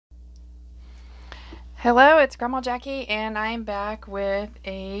Hello, it's Grandma Jackie, and I'm back with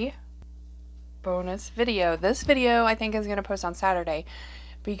a bonus video. This video I think is going to post on Saturday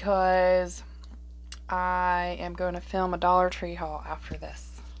because I am going to film a Dollar Tree haul after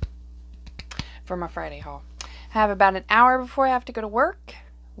this for my Friday haul. I have about an hour before I have to go to work.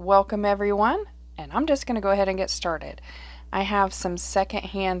 Welcome everyone, and I'm just going to go ahead and get started. I have some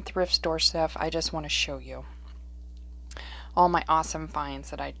secondhand thrift store stuff I just want to show you. All my awesome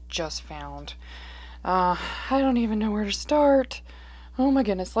finds that I just found. I don't even know where to start. Oh my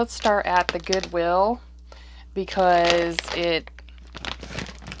goodness. Let's start at the Goodwill because it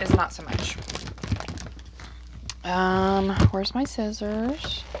is not so much. Where's my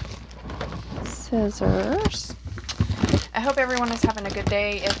scissors? Scissors. I hope everyone is having a good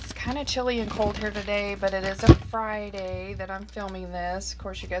day. It's kind of chilly and cold here today, but it is a Friday that I'm filming this. Of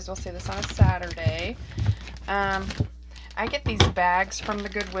course, you guys will see this on a Saturday. I get these bags from the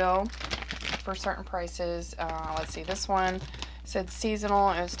Goodwill for certain prices. Let's see, this one said seasonal.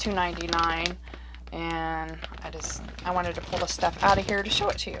 It was $2.99, and I wanted to pull the stuff out of here to show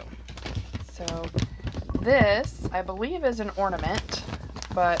it to you. So this I believe is an ornament,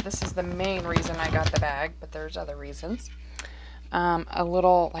 but this is the main reason I got the bag, but there's other reasons. A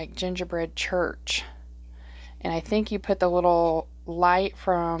little like gingerbread church, and I think you put the little light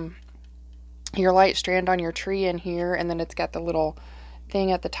from your light strand on your tree in here, and then it's got the little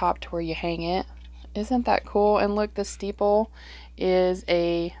thing at the top to where you hang it. Isn't that cool? And look, the steeple is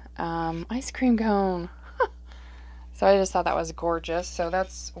a ice cream cone. So I just thought that was gorgeous. So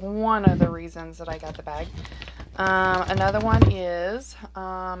that's one of the reasons that I got the bag. Another one is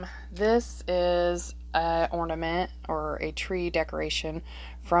this is an ornament or a tree decoration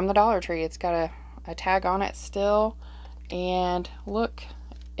from the Dollar Tree. It's got a tag on it still, and look,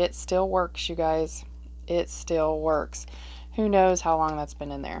 it still works, you guys. It still works. Who knows how long that's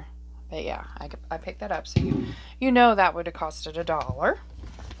been in there. But yeah, I picked that up. So you know that would have costed $1.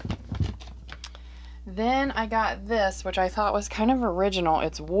 Then I got this, which I thought was kind of original.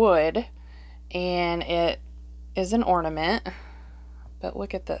 It's wood, and it is an ornament. But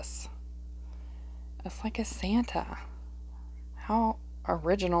look at this. It's like a Santa. How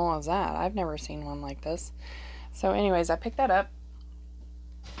original is that? I've never seen one like this. So anyways, I picked that up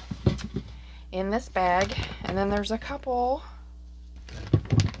in this bag, and then there's a couple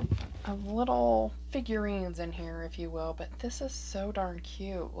of little figurines in here, if you will, but this is so darn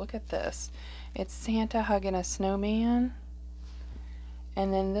cute. Look at this. It's Santa hugging a snowman,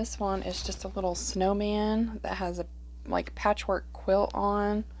 and then this one is just a little snowman that has a like patchwork quilt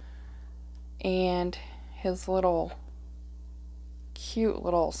on, and his little cute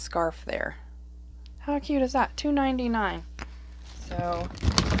little scarf there. How cute is that? $2.99. So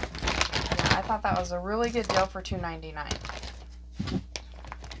I thought that was a really good deal for $2.99.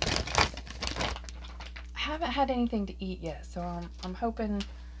 I haven't had anything to eat yet, so I'm hoping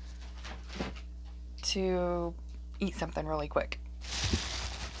to eat something really quick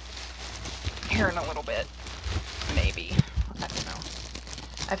here in a little bit, maybe. I don't know.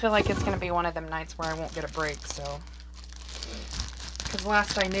 I feel like it's going to be one of them nights where I won't get a break, so. Because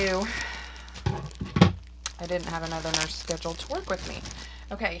last I knew, I didn't have another nurse scheduled to work with me.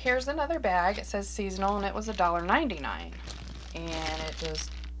 Okay, here's another bag. It says seasonal, and it was $1.99. And it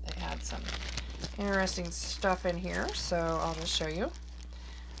had some interesting stuff in here, so I'll just show you.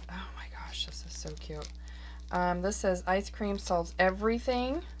 Oh my gosh, this is so cute. This says ice cream solves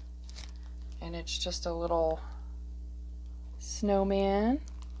everything, and it's just a little snowman.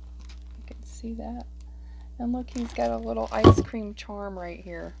 You can see that. And look, he's got a little ice cream charm right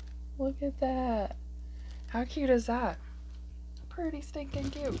here. Look at that. How cute is that? Pretty stinking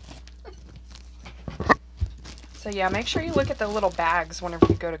cute. So yeah, make sure you look at the little bags whenever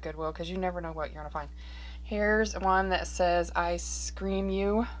you go to Goodwill, because you never know what you're going to find. Here's one that says, I scream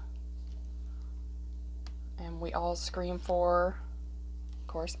you. And we all scream for, of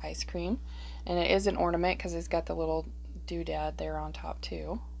course, ice cream. And it is an ornament because it's got the little doodad there on top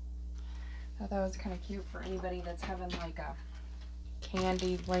too. I thought that was kind of cute for anybody that's having like a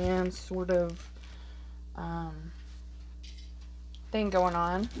Candyland sort of thing going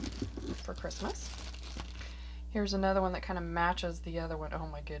on for Christmas. Here's another one that kind of matches the other one. Oh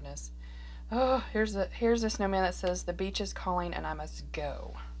my goodness. Oh, here's a snowman that says, the beach is calling and I must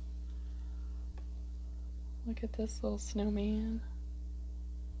go. Look at this little snowman.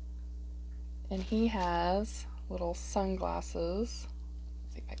 And he has little sunglasses.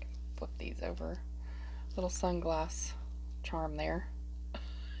 Let's see if I can flip these over. Little sunglass charm there.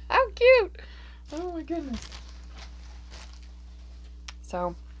 How cute! Oh my goodness.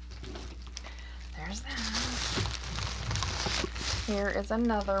 So there's that. Here is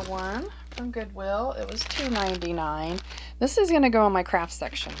another one from Goodwill. It was $2.99. This is going to go in my craft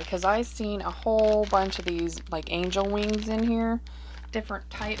section because I've seen a whole bunch of these like angel wings in here. Different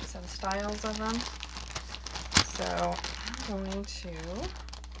types and styles of them. So I'm going to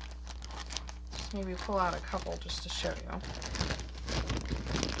just maybe pull out a couple just to show you.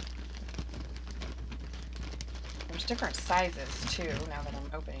 There's different sizes too now that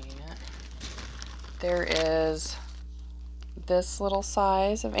I'm opening it. There is this little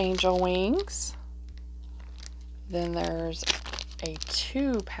size of angel wings. Then there's a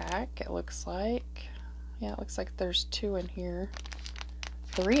 2-pack, it looks like. Yeah, it looks like there's 2 in here.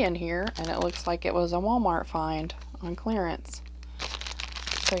 3 in here, and it looks like it was a Walmart find on clearance.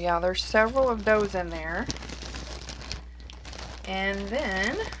 So yeah, there's several of those in there. And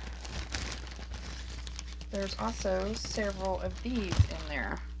then there's also several of these in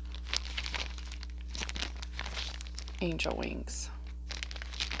there. Angel wings.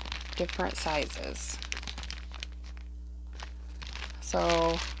 Different sizes.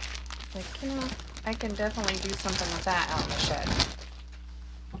 So, like, you know, I can definitely do something with that out in the shed.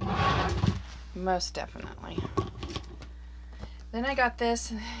 Most definitely. Then I got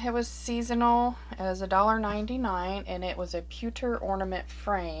this. It was seasonal. It was $1.99 and it was a pewter ornament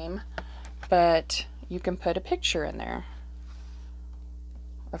frame, but you can put a picture in there.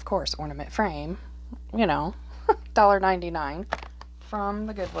 Of course, ornament frame, you know, $1.99 from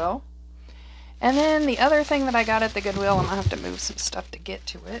the Goodwill. And then the other thing that I got at the Goodwill, I'm gonna have to move some stuff to get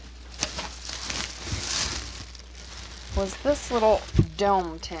to it, was this little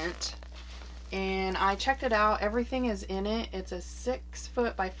dome tent. And I checked it out. Everything is in it. It's a 6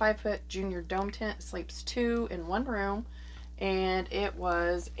 foot by 5 foot junior dome tent. Sleeps 2 in one room, and it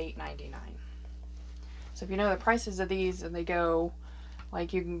was $8.99. So if you know the prices of these, and they go,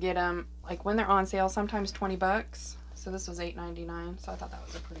 like, you can get them like when they're on sale, sometimes 20 bucks. So this was $8.99. So I thought that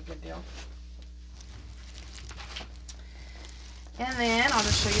was a pretty good deal. And then I'll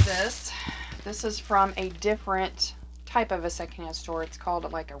just show you this. This is from a different type of a secondhand store. It's called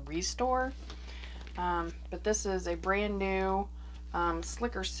like a Restore. But this is a brand new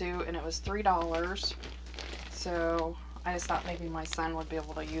slicker suit, and it was $3. So I just thought maybe my son would be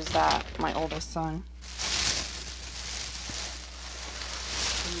able to use that, my oldest son.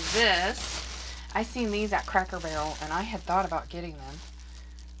 And this, I seen these at Cracker Barrel, and I had thought about getting them,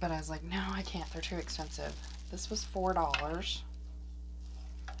 but I was like, no, I can't. They're too expensive. This was $4.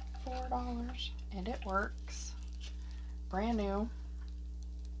 $4, and it works. Brand new.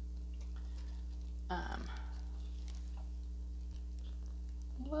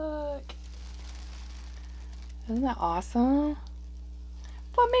 Look. Isn't that awesome?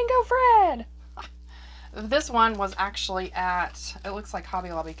 Flamingo Fred! This one was actually at, it looks like Hobby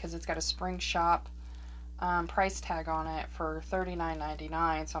Lobby because it's got a spring shop price tag on it for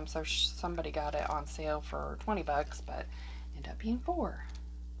 $39.99. So I'm sure somebody got it on sale for 20 bucks, but ended up being $4.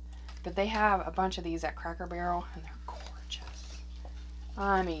 But they have a bunch of these at Cracker Barrel, and they're gorgeous.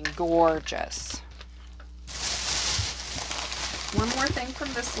 I mean, gorgeous. One more thing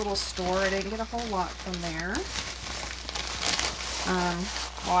from this little store. I didn't get a whole lot from there.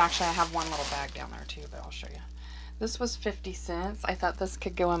 Well, actually, I have one little bag down there too, but I'll show you. This was 50 cents. I thought this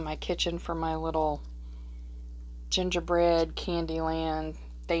could go in my kitchen for my little gingerbread Candyland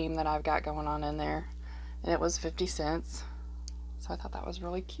theme that I've got going on in there. And it was 50 cents. So I thought that was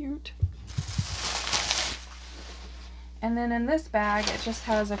really cute. And then in this bag, it just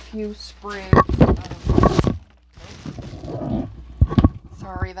has a few sprigs of...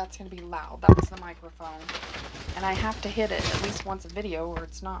 Sorry, that's going to be loud. That was the microphone. And I have to hit it at least once a video or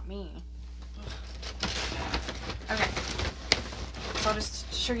it's not me. Okay. So I'll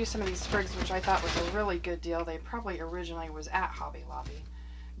just show you some of these sprigs, which I thought was a really good deal. They probably originally was at Hobby Lobby.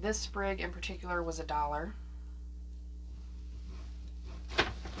 This sprig in particular was $1.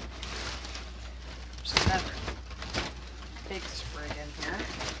 There's another big sprig in here.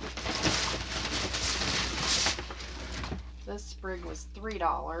 This sprig was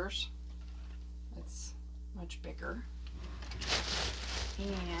 $3. It's much bigger.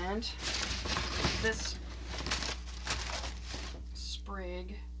 And this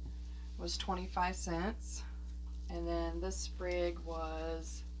sprig was 25 cents. And then this sprig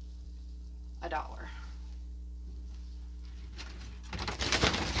was $1.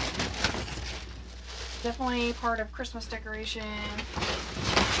 Definitely part of Christmas decoration.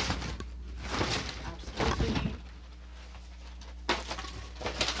 Absolutely.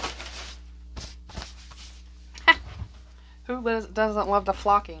 Who doesn't love the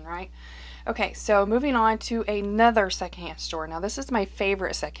flocking, right? Okay, so moving on to another secondhand store. Now, this is my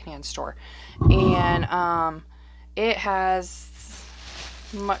favorite secondhand store. And it has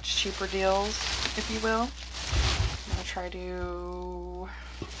much cheaper deals, if you will. I'm going to try to...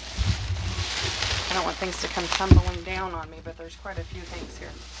 I don't want things to come tumbling down on me, but there's quite a few things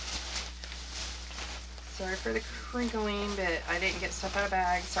here. Sorry for the crinkling, but I didn't get stuff out of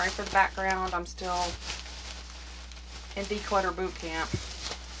bags. Sorry for the background. I'm still in declutter boot camp.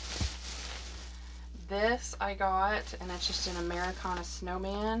 This I got, and it's just an Americana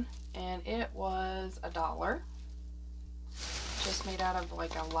snowman, and it was $1. Just made out of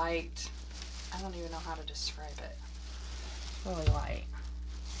like a light, I don't even know how to describe it. Really light.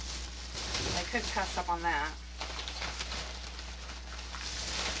 I couldn't pass up on that.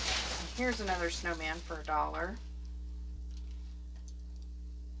 And here's another snowman for $1.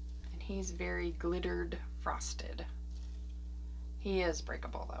 And he's very glittered frosted. He is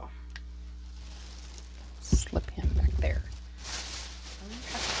breakable though. Slip him back there.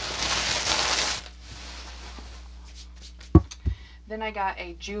 Okay. Then I got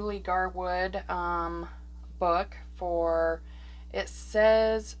a Julie Garwood book for, it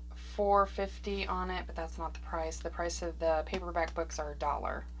says $4.50 on it, but that's not the price. The price of the paperback books are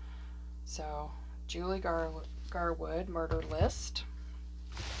 $1. So Julie Garwood, Murder List.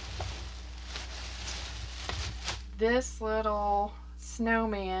 This little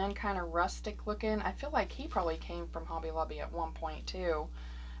snowman, kind of rustic looking. I feel like he probably came from Hobby Lobby at one point too,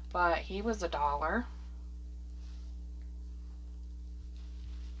 but he was $1.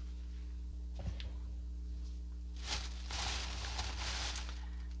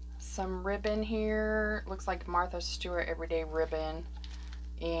 Some ribbon here, looks like Martha Stewart Everyday Ribbon,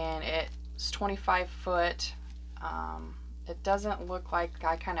 and it's 25 foot. It doesn't look like,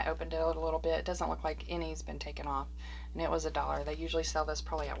 I kind of opened it a little bit, it doesn't look like any's been taken off, and it was $1. They usually sell this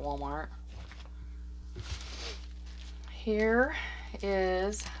probably at Walmart. Here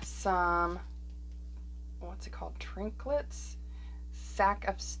is some, what's it called, Trinklets? Sack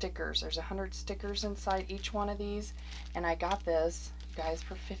of stickers. There's 100 stickers inside each one of these, and I got this, you guys,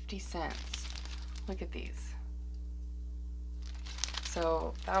 for 50 cents. Look at these.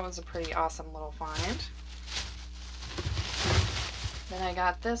 So that was a pretty awesome little find. Then I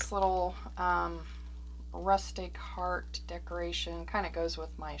got this little rustic heart decoration. Kind of goes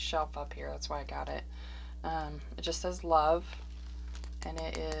with my shelf up here. That's why I got it. It just says love, and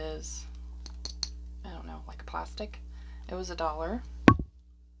it is, I don't know, like a plastic. It was $1.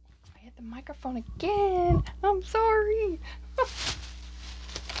 I hit the microphone again. I'm sorry. Oh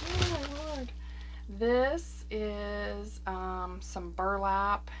my Lord. This is some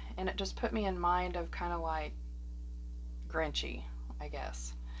burlap, and it just put me in mind of kind of like Grinchy, I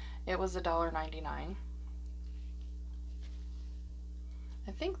guess. It was $1.99.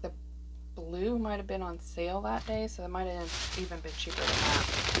 I think the blue might have been on sale that day, so it might have even been cheaper than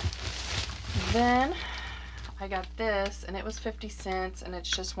that. Then I got this, and it was 50 cents, and it's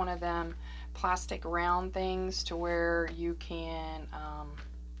just one of them plastic round things to where you can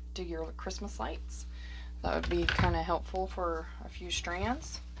do your Christmas lights. That would be kind of helpful for a few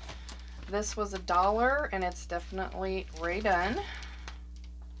strands. This was $1, and it's definitely redone.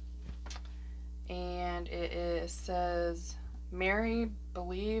 And it says Mary,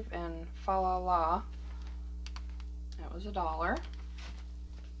 Believe, and Fa La La. That was $1.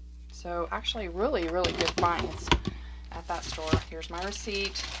 So actually really, really good finds at that store. Here's my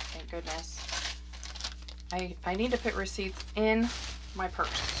receipt. Thank goodness. I need to put receipts in my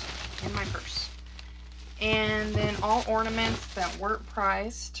purse. And then all ornaments that weren't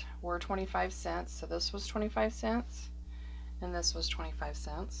priced were 25 cents. So this was 25 cents. And this was 25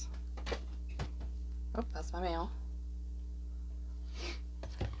 cents. Oh, that's my mail.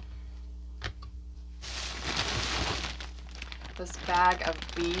 This bag of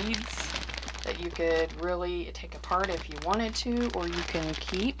beads that you could really take apart if you wanted to, or you can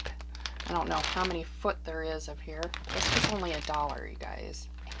keep. I don't know how many foot there is of here. This was only $1, you guys.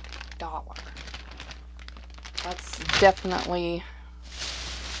 $1. That's definitely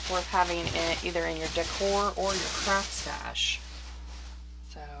worth having it either in your decor or your craft stash.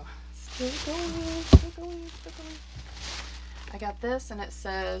 So, still going. I got this, and it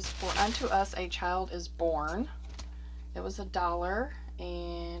says, "For unto us a child is born." It was $1,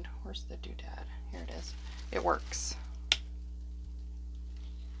 and where's the doodad? Here it is. It works.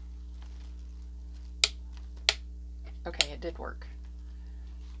 Okay, it did work.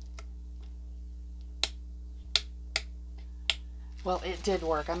 Well, it did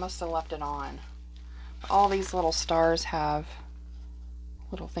work. I must have left it on. All these little stars have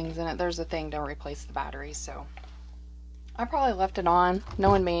little things in it. There's a thing to replace the batteries, so I probably left it on,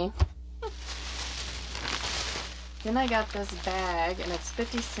 knowing me. Then I got this bag, and it's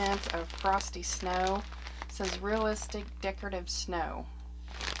 50 cents of frosty snow. It says realistic decorative snow.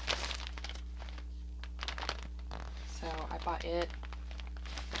 bought it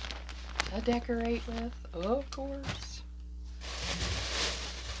to decorate with, of course.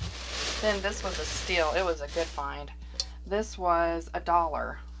 Then this was a steal. It was a good find. This was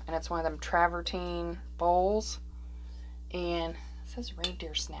 $1, and it's one of them travertine bowls, and it says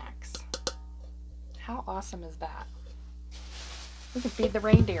reindeer snacks. How awesome is that? We can feed the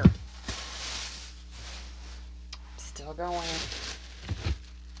reindeer. Still going.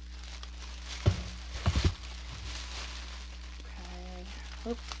 Okay.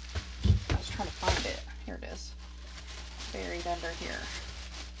 Oop. I was trying to find it. Here it is. Buried under here.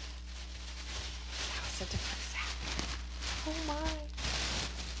 That was a different sack. Oh my.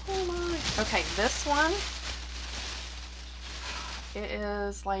 Oh my. Okay, this one, it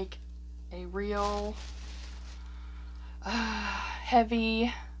is like a real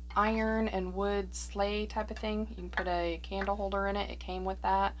heavy iron and wood sleigh type of thing. You can put a candle holder in it. It came with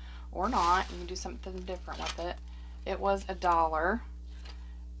that, or not. You can do something different with it. It was $1,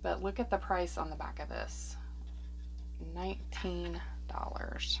 but look at the price on the back of this. $19. $19.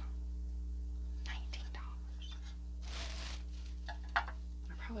 I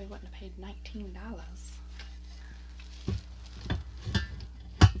probably wouldn't have paid $19.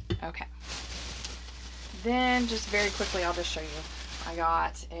 Okay. Then just very quickly, I'll just show you. I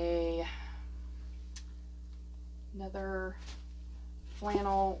got another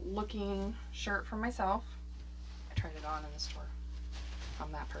flannel looking shirt for myself. I tried it on in the store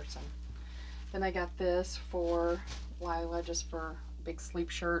from that person. Then I got this for Lila, just for a big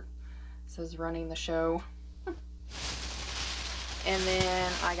sleep shirt. It says running the show. And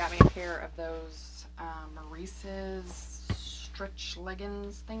then I got me a pair of those Maurice's stretch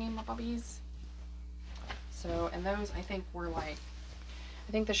leggings thingy-mabobbies. So, and those I think were like,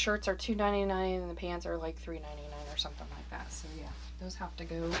 I think the shirts are $2.99 and the pants are like $3.99 or something like that. So yeah, those have to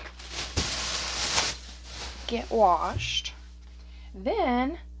go get washed.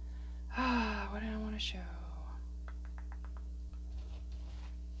 Then, what do I want to show?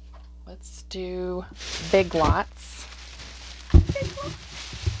 Let's do Big Lots. Big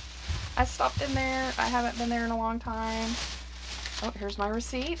Lots. I stopped in there. I haven't been there in a long time. Oh, here's my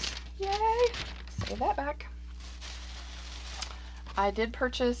receipt. Yay! Save that back. I did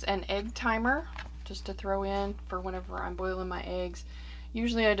purchase an egg timer just to throw in for whenever I'm boiling my eggs.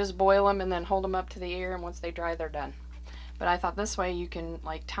 Usually I just boil them and then hold them up to the air, and once they dry, they're done. But I thought this way you can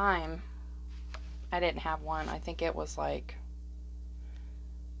like time. I didn't have one. I think it was like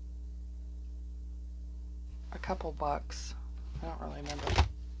a couple bucks. I don't really remember.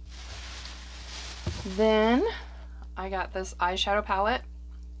 Then I got this eyeshadow palette,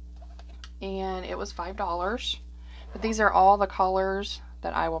 and it was $5. But these are all the colors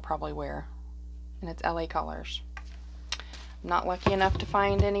that I will probably wear, and it's LA colors. I'm not lucky enough to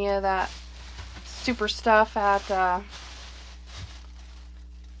find any of that super stuff at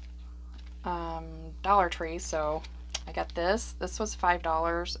Dollar Tree, so I got this. This was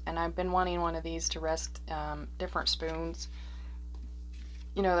 $5, and I've been wanting one of these to rest different spoons,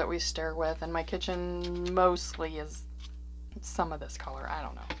 you know, that we stir with, and my kitchen mostly is some of this color. I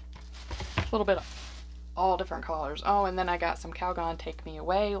don't know, a little bit of all different colors. Oh, and then I got some Calgon Take Me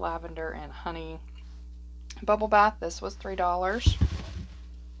Away lavender and honey bubble bath. This was $3.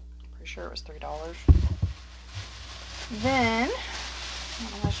 Pretty sure it was $3. Then I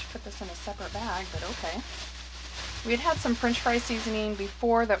don't know, I should put this in a separate bag, but okay. We had some French fry seasoning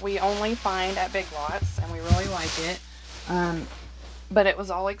before that we only find at Big Lots, and we really like it. But it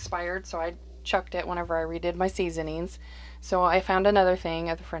was all expired, so I chucked it whenever I redid my seasonings. So I found another thing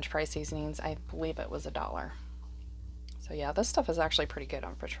at the French fry seasonings. I believe it was $1. So yeah, this stuff is actually pretty good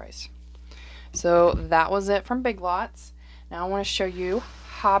on French fries. So that was it from Big Lots. Now I want to show you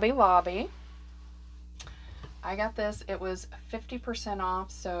Hobby Lobby. I got this. It was 50%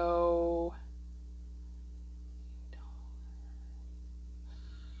 off, so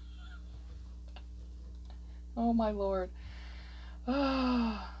oh my Lord.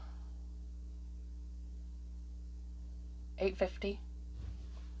 Oh. $8.50.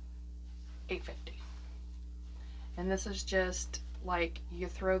 $8.50. And this is just like you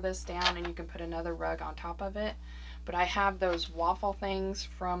throw this down and you can put another rug on top of it. But I have those waffle things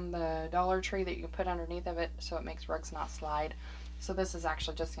from the Dollar Tree that you can put underneath of it so it makes rugs not slide. So this is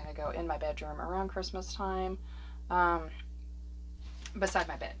actually just going to go in my bedroom around Christmas time, beside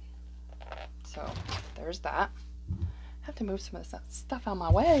my bed. So there's that. I have to move some of this stuff out of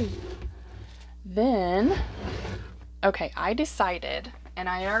my way. Then, okay, I decided, and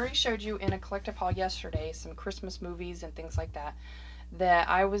I already showed you in a collective haul yesterday some Christmas movies and things like that, that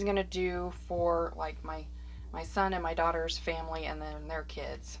I was going to do for like my son and my daughter's family and then their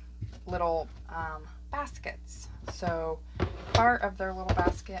kids. Little baskets. So part of their little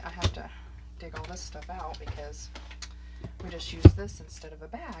basket, I have to dig all this stuff out because we just use this instead of a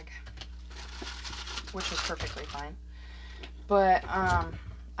bag, which is perfectly fine. But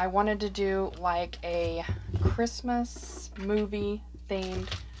I wanted to do like a Christmas movie themed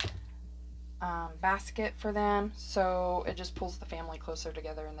basket for them, so it just pulls the family closer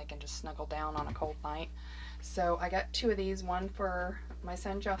together and they can just snuggle down on a cold night. So I got 2 of these, one for my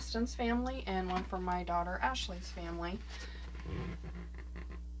son Justin's family and one for my daughter Ashley's family.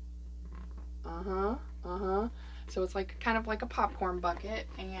 So it's like kind of like a popcorn bucket,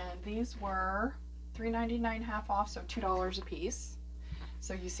 and these were $3.99 half off, so $2 a piece.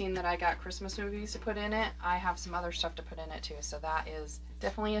 So you've seen that I got Christmas movies to put in it. I have some other stuff to put in it too, so that is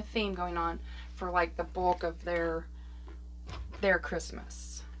definitely a theme going on for like the bulk of their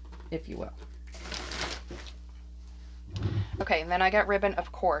Christmas, if you will. Okay, and then I got ribbon,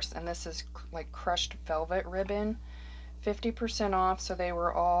 of course, and this is like crushed velvet ribbon, 50% off, so they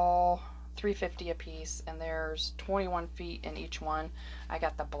were all $3.50 a piece, and there's 21 feet in each one. I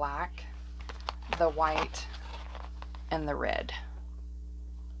got the black, the white, and the red.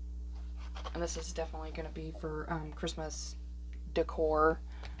 And this is definitely going to be for Christmas decor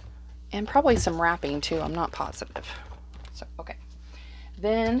and probably some wrapping too. I'm not positive. So, okay.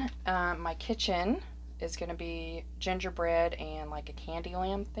 Then my kitchen is going to be gingerbread and like a candy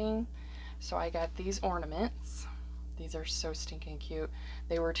lamb thing. So I got these ornaments. These are so stinking cute.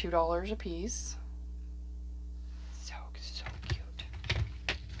 They were $2 a piece. So cute.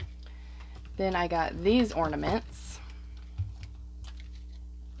 Then I got these ornaments.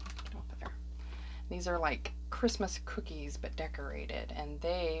 These are like Christmas cookies but decorated, and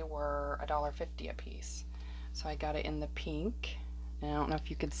they were $1.50 a piece. So I got it in the pink, and I don't know if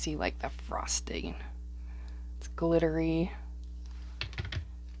you could see like the frosting. It's glittery.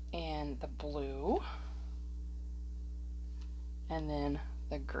 And the blue. And then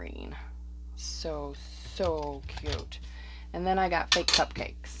the green. So cute. And then I got fake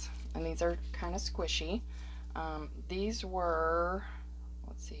cupcakes, and these are kind of squishy. These were,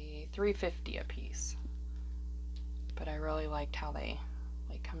 let's see, $3.50 a piece. But I really liked how they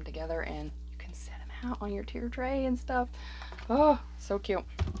like come together, and you can set them out on your tier tray and stuff. Oh, so cute.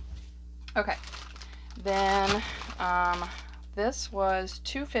 Okay, then this was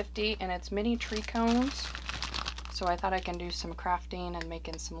 $2.50, and it's mini tree cones. So I thought I can do some crafting and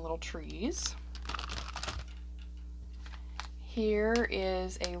making some little trees. Here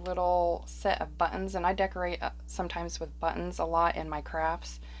is a little set of buttons, and I decorate sometimes with buttons a lot in my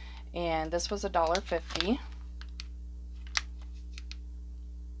crafts. And this was $1.50.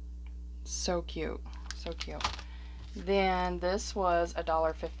 So cute, so cute. Then this was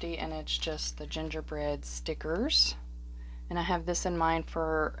 $1.50, and it's just the gingerbread stickers. And I have this in mind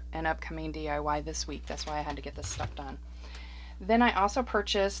for an upcoming DIY this week. That's why I had to get this stuff done. Then I also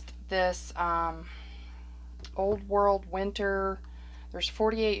purchased this Old World Winter. There's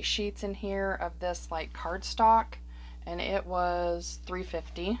 48 sheets in here of this like cardstock, and it was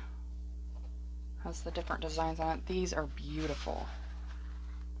 $3.50. Has the different designs on it. These are beautiful.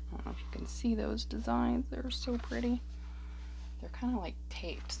 I don't know if you can see those designs. They're so pretty. They're kind of like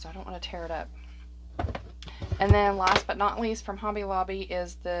taped, so I don't want to tear it up. And then last but not least from Hobby Lobby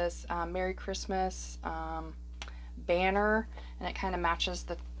is this Merry Christmas banner, and it kind of matches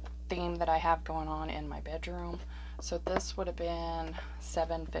the theme that I have going on in my bedroom. So this would have been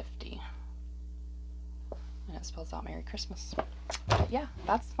 $7.50, and it spells out Merry Christmas. But yeah,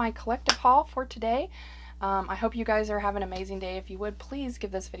 that's my collective haul for today. I hope you guys are having an amazing day. If you would, please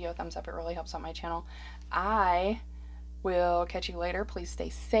give this video a thumbs up. It really helps out my channel. I will catch you later. Please stay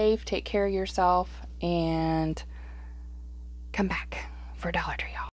safe, take care of yourself, and come back for Dollar Tree haul.